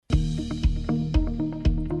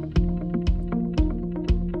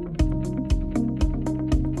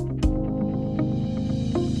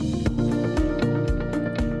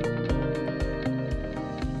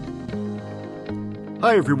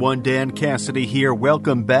Hi everyone, Dan Cassidy here.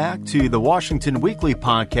 Welcome back to the Washington Weekly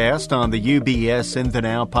Podcast on the UBS In the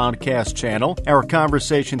Now podcast channel. Our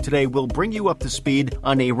conversation today will bring you up to speed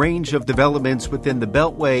on a range of developments within the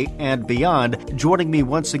Beltway and beyond. Joining me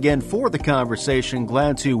once again for the conversation,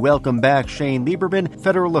 glad to welcome back Shane Lieberman,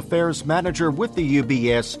 Federal Affairs Manager with the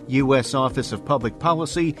UBS U.S. Office of Public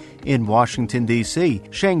Policy in Washington, D.C.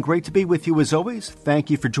 Shane, great to be with you as always. Thank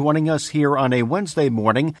you for joining us here on a Wednesday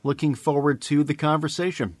morning. Looking forward to the conversation.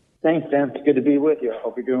 Thanks, Dan. It's good to be with you. I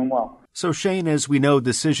hope you're doing well. So, Shane, as we know,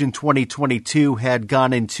 Decision 2022 had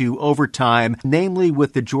gone into overtime, namely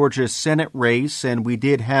with the Georgia Senate race, and we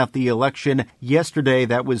did have the election yesterday.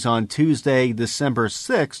 That was on Tuesday, December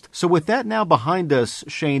 6th. So with that now behind us,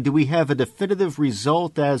 Shane, do we have a definitive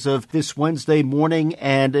result as of this Wednesday morning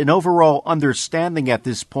and an overall understanding at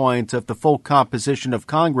this point of the full composition of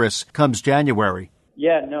Congress comes January?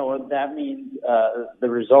 Yeah, no, that means the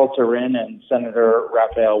results are in, and Senator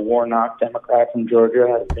Raphael Warnock, Democrat from Georgia,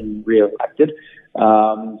 has been reelected.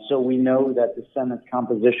 So we know that the Senate's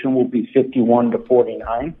composition will be 51 to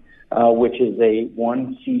 49, which is a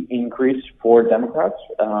one-seat increase for Democrats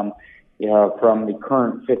from the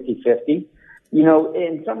current 50-50. You know,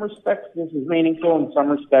 in some respects, this is meaningful. In some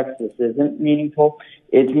respects, this isn't meaningful.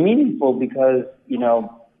 It's meaningful because,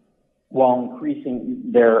 while increasing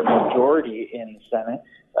their majority in the Senate,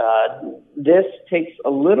 this takes a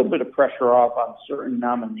little bit of pressure off on certain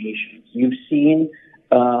nominations. You've seen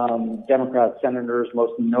Democrat senators,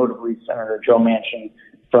 most notably Senator Joe Manchin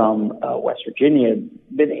from West Virginia,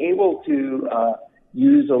 been able to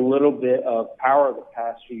use a little bit of power the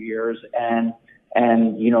past few years and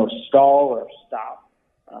stall or stop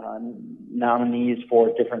nominees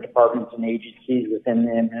for different departments and agencies within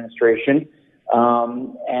the administration.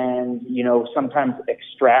 Sometimes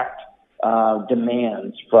extract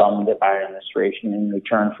demands from the Biden administration in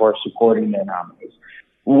return for supporting their nominees.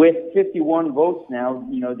 With 51 votes now,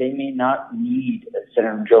 they may not need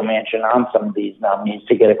Senator Joe Manchin on some of these nominees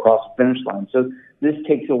to get across the finish line. So this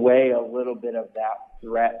takes away a little bit of that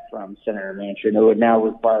threat from Senator Manchin. It would now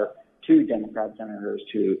require two Democrat senators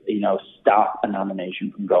to, stop a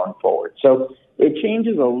nomination from going forward. So it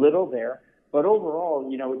changes a little there. But overall,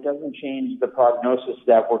 it doesn't change the prognosis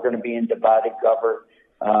that we're going to be in divided government,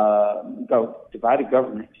 for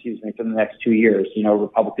the next 2 years.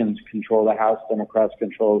 Republicans control the House, Democrats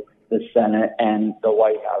control the Senate and the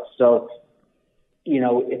White House. So,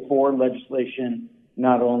 if for legislation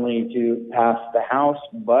not only to pass the House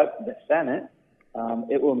but the Senate,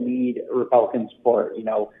 it will need Republican support.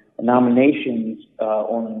 Nominations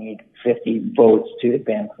only need 50 votes to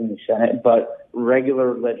advance in the Senate, but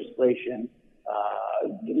regular legislation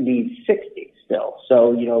needs 60 still.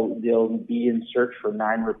 So, they'll be in search for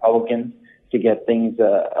 9 Republicans to get things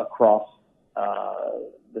across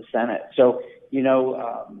the Senate. So,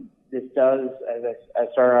 this does, as I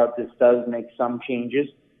started out, this does make some changes.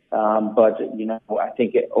 But, I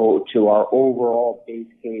think to our overall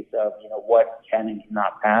base case of, what can and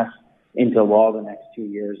cannot pass into law the next 2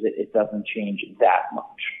 years, it doesn't change that much.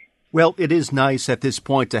 Well, it is nice at this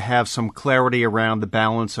point to have some clarity around the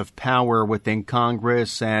balance of power within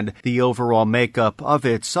Congress and the overall makeup of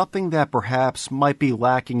it, something that perhaps might be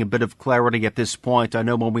lacking a bit of clarity at this point. I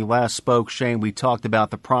know when we last spoke, Shane, we talked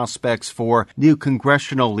about the prospects for new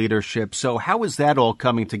congressional leadership. So how is that all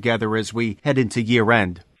coming together as we head into year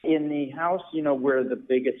end? In the House, where the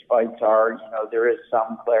biggest fights are, there is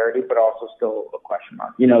some clarity, but also still a question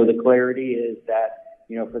mark. The clarity is that,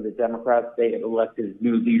 for the Democrats, they have elected a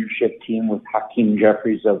new leadership team with Hakeem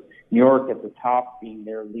Jeffries of New York at the top being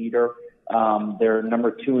their leader. Their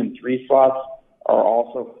number 2 and 3 slots are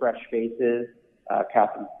also fresh faces,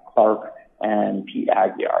 Catherine Clark and Pete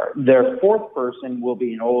Aguilar. Their 4th person will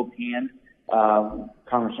be an old hand,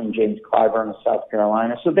 Congressman James Clyburn of South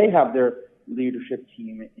Carolina. So they have their leadership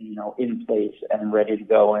team, in place and ready to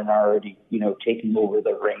go and already, taking over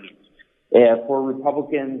the reins. For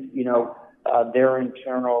Republicans, their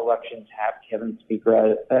internal elections have Kevin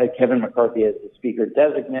McCarthy as the Speaker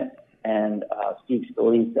designate and Steve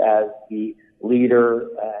Scalise as the leader,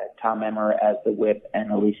 Tom Emmer as the whip,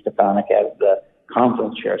 and Elise Stefanik as the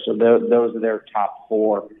conference chair. So those are their top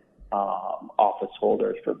 4 office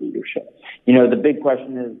holders for leadership. The big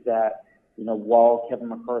question is that, while Kevin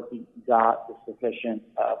McCarthy got the sufficient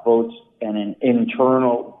votes and an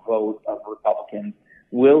internal vote of Republicans,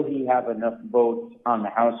 will he have enough votes on the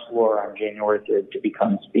House floor on January 3rd to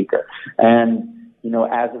become Speaker? And,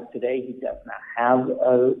 as of today, he does not have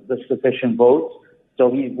the sufficient votes. So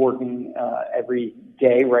he's working every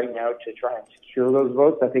day right now to try and secure those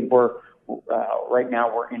votes. I think right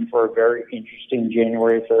now we're in for a very interesting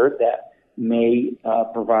January 3rd that may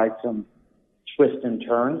provide some twists and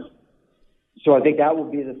turns. So I think that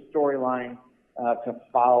will be the storyline to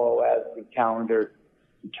follow as the calendar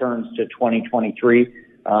turns to 2023, in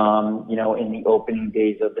the opening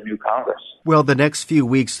days of the new Congress. Well, the next few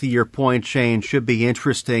weeks, to your point, Shane, should be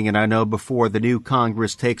interesting. And I know before the new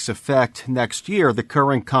Congress takes effect next year, the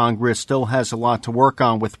current Congress still has a lot to work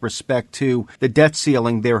on with respect to the debt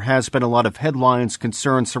ceiling. There has been a lot of headlines,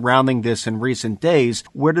 concerns surrounding this in recent days.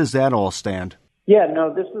 Where does that all stand? Yeah,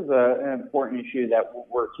 no, this is an important issue that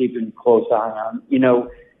we're keeping close eye on.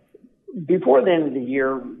 Before the end of the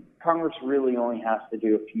year, Congress really only has to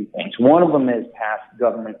do a few things. One of them is pass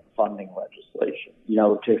government funding legislation,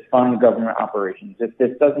 to fund government operations. If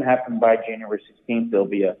this doesn't happen by January 16th, there'll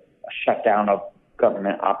be a shutdown of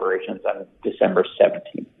government operations on December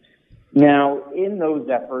 17th. Now, in those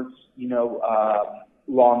efforts,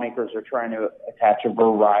 lawmakers are trying to attach a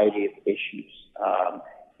variety of issues.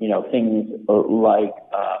 Things like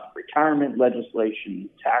retirement legislation,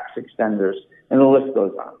 tax extenders, and the list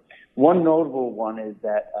goes on. One notable one is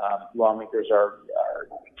that lawmakers are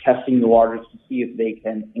testing the waters to see if they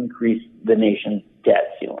can increase the nation's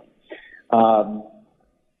debt ceiling.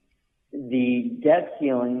 The debt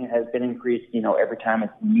ceiling has been increased, every time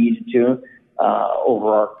it's needed to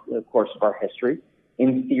over the course of our history.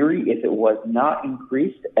 In theory, if it was not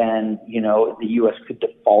increased and, the U.S. could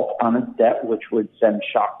default on its debt, which would send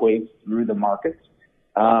shockwaves through the markets.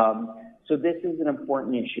 So this is an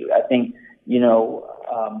important issue. I think,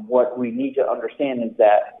 what we need to understand is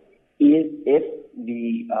that if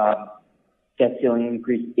the debt ceiling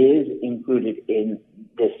increase is included in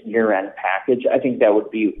this year-end package, I think that would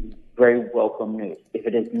be very welcome news. If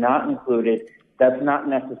it is not included, that's not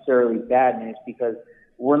necessarily bad news because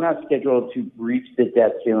we're not scheduled to breach the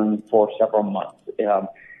debt ceiling for several months.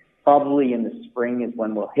 Probably in the spring is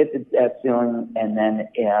when we'll hit the debt ceiling, and then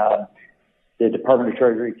the Department of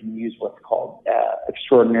Treasury can use what's called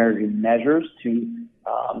extraordinary measures to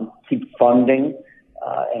keep funding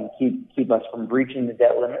and keep us from breaching the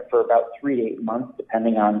debt limit for about 3 to 8 months,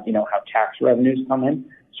 depending on how tax revenues come in.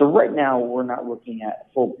 So right now we're not looking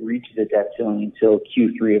at full breach of the debt ceiling until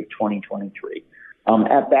Q3 of 2023.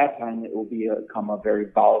 At that time, it will become a very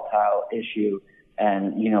volatile issue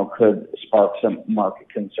and, could spark some market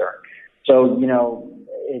concern. So,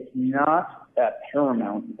 it's not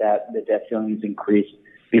paramount that the debt ceiling is increased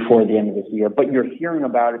before the end of this year, but you're hearing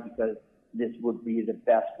about it because this would be the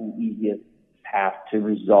best and easiest path to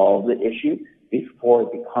resolve the issue before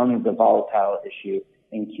it becomes a volatile issue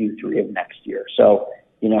in Q3 of next year. So,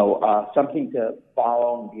 something to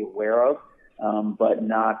follow and be aware of. But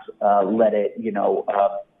not let it,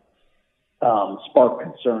 spark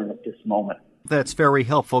concern at this moment. That's very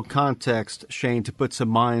helpful context, Shane, to put some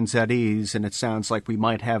minds at ease, and it sounds like we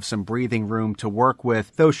might have some breathing room to work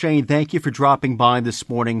with. Though, Shane, thank you for dropping by this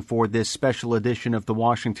morning for this special edition of the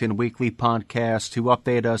Washington Weekly podcast to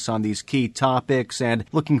update us on these key topics, and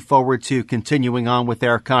looking forward to continuing on with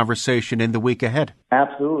our conversation in the week ahead.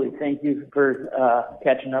 Absolutely. Thank you for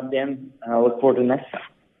catching up, Dan. I look forward to the next time.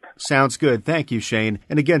 Sounds good. Thank you, Shane.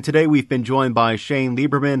 And again, today we've been joined by Shane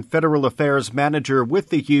Lieberman, Federal Affairs Manager with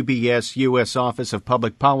the UBS U.S. Office of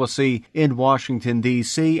Public Policy in Washington,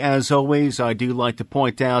 D.C. As always, I do like to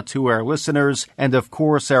point out to our listeners and, of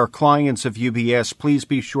course, our clients of UBS, please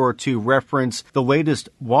be sure to reference the latest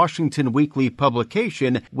Washington Weekly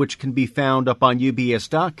publication, which can be found up on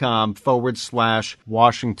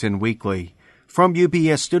ubs.com/Washington Weekly. From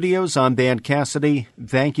UBS Studios, I'm Dan Cassidy.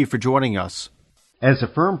 Thank you for joining us. As a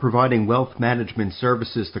firm providing wealth management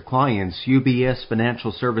services to clients, UBS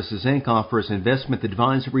Financial Services, Inc. offers investment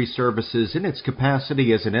advisory services in its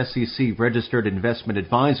capacity as an SEC-registered investment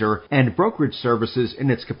advisor and brokerage services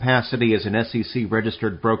in its capacity as an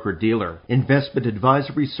SEC-registered broker-dealer. Investment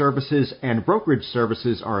advisory services and brokerage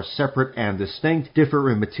services are separate and distinct,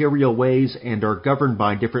 differ in material ways, and are governed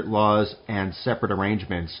by different laws and separate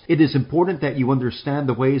arrangements. It is important that you understand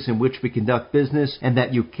the ways in which we conduct business and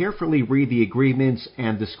that you carefully read the agreements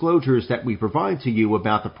and disclosures that we provide to you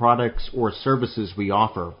about the products or services we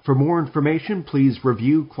offer. For more information, please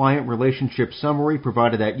review Client Relationship Summary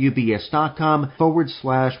provided at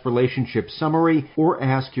ubs.com/relationship summary or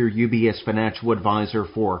ask your UBS financial advisor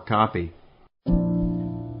for a copy.